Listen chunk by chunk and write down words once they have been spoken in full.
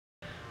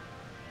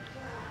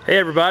Hey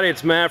everybody,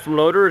 it's Matt from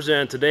Lodders,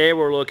 and today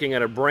we're looking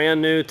at a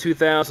brand new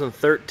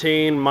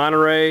 2013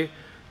 Monterey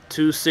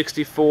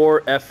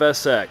 264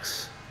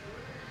 FSX.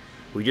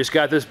 We just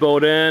got this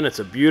boat in. It's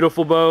a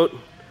beautiful boat.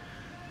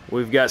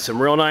 We've got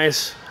some real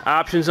nice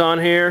options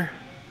on here.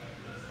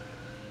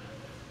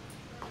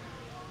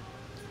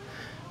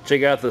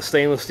 Check out the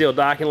stainless steel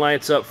docking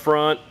lights up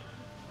front.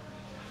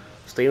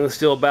 Stainless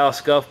steel bow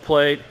scuff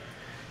plate.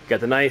 Got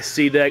the nice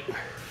C-deck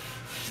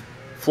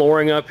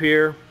flooring up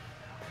here.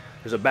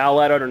 There's a bow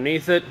ladder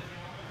underneath it.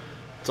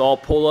 It's all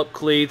pull-up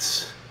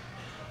cleats.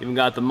 Even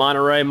got the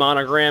Monterey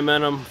monogram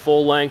in them.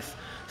 Full-length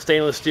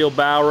stainless steel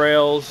bow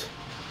rails.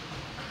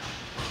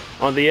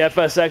 On the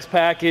FSX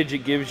package, it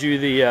gives you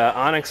the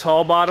onyx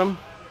hull bottom,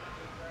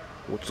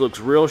 which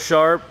looks real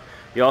sharp.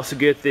 You also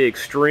get the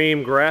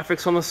extreme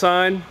graphics on the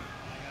side.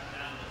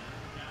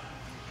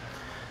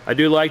 I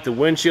do like the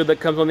windshield that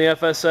comes on the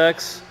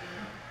FSX.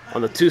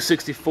 On the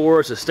 264,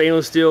 it's a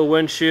stainless steel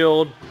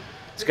windshield.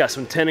 It's got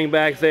some tinting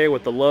back there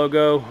with the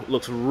logo. It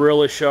looks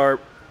really sharp.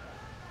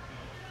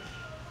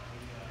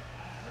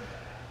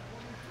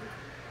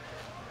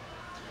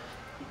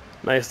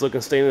 Nice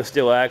looking stainless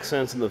steel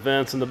accents in the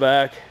vents in the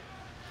back.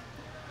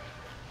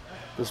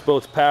 This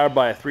boat's powered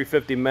by a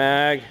 350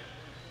 mag,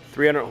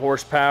 300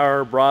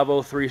 horsepower,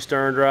 Bravo 3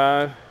 stern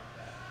drive.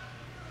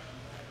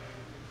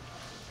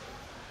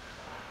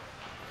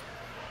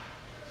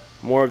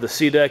 More of the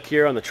C-deck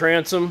here on the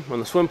transom, on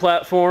the swim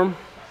platform.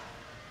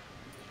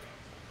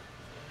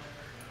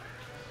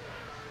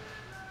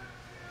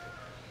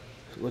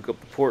 Look up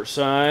the port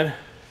side.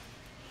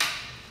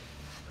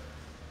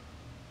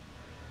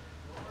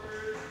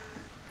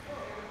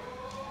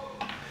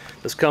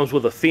 This comes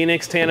with a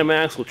Phoenix tandem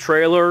axle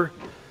trailer.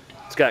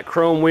 It's got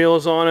chrome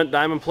wheels on it,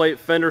 diamond plate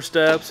fender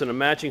steps, and a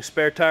matching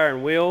spare tire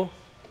and wheel.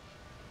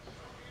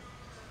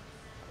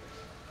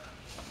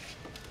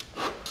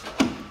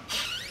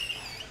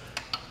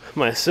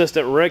 My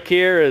assistant Rick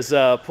here is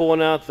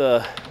pulling out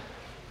the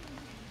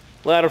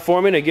ladder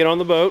for me to get on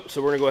the boat.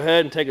 So we're gonna go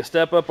ahead and take a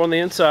step up on the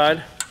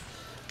inside.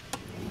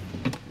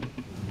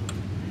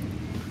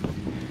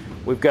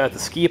 We've got the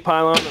ski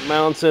pylon that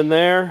mounts in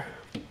there.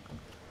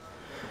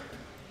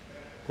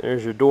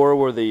 There's your door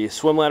where the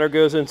swim ladder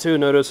goes into.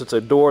 Notice it's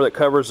a door that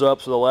covers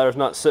up so the ladder's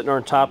not sitting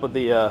on top of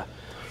the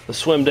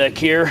swim deck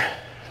here.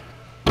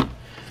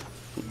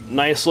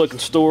 Nice looking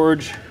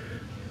storage.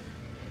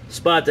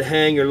 Spot to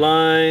hang your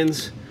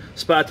lines.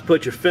 Spot to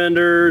put your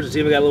fenders. It's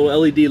even got a little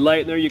LED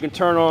light in there you can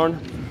turn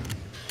on.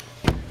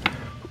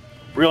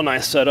 Real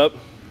nice setup.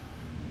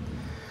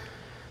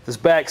 This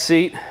back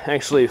seat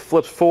actually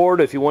flips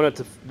forward if you want it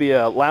to be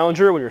a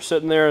lounger when you're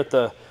sitting there at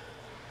the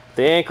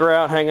anchor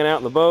out, hanging out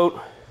in the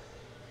boat.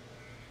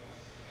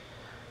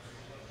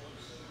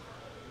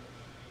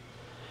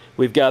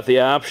 We've got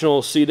the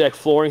optional C-deck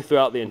flooring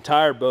throughout the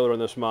entire boat on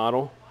this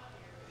model.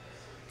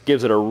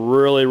 Gives it a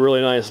really,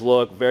 really nice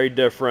look, very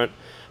different.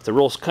 It's a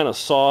real kind of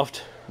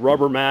soft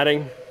rubber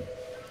matting.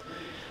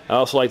 I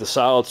also like the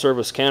solid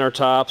surface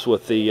countertops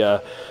with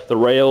the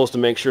rails to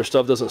make sure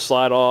stuff doesn't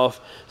slide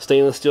off.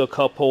 Stainless steel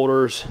cup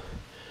holders.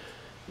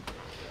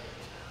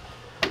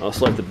 I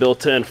also like the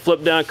built-in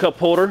flip-down cup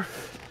holder.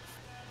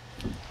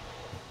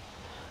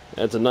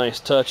 Adds a nice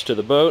touch to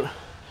the boat.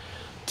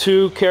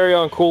 Two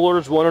carry-on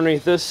coolers, one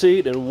underneath this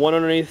seat and one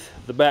underneath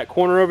the back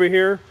corner over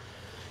here.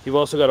 You've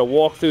also got a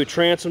walk-through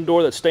transom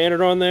door that's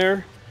standard on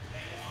there.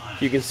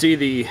 You can see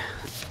the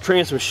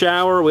transom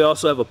shower. We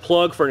also have a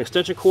plug for an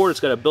extension cord.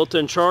 It's got a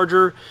built-in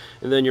charger,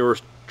 and then your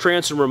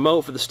transom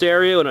remote for the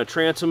stereo, and a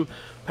transom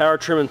power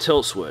trim and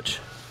tilt switch.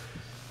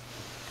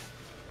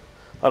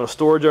 A lot of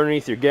storage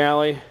underneath your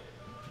galley.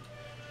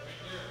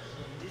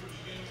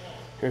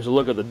 Here's a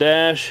look at the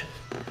dash.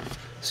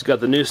 It's got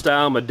the new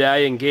style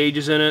medallion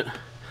gauges in it.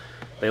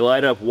 They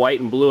light up white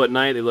and blue at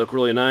night. They look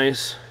really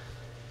nice.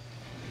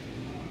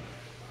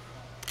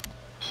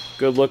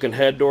 Good looking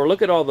head door.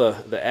 Look at all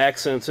the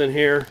accents in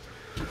here.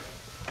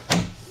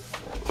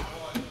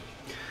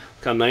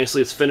 Look how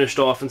nicely it's finished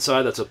off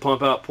inside. That's a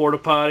pump out porta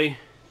potty.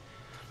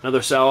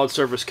 Another solid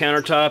surface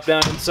countertop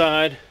down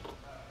inside.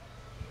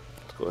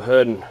 Let's go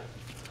ahead and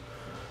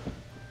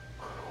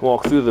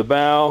walk through the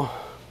bow.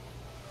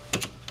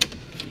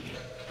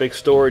 Big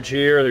storage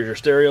here. There's your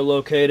stereo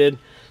located.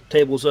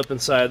 Tables up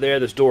inside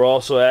there. This door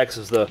also acts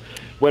as the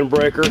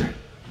windbreaker.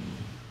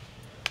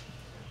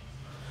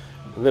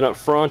 And then up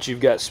front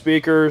you've got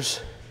speakers,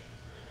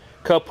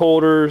 cup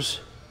holders.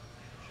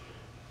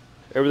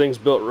 Everything's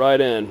built right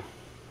in.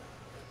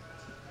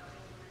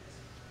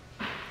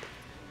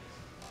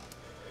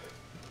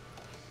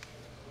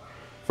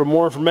 For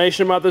more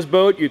information about this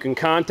boat, you can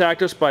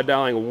contact us by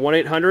dialing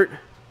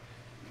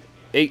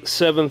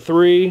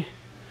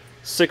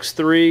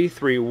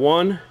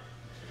 1-800-873-6331.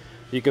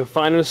 You can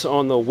find us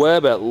on the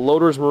web at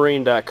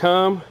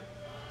loddersmarine.com.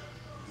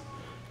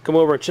 Come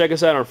over and check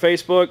us out on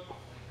Facebook.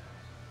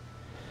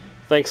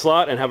 Thanks a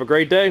lot and have a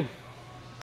great day.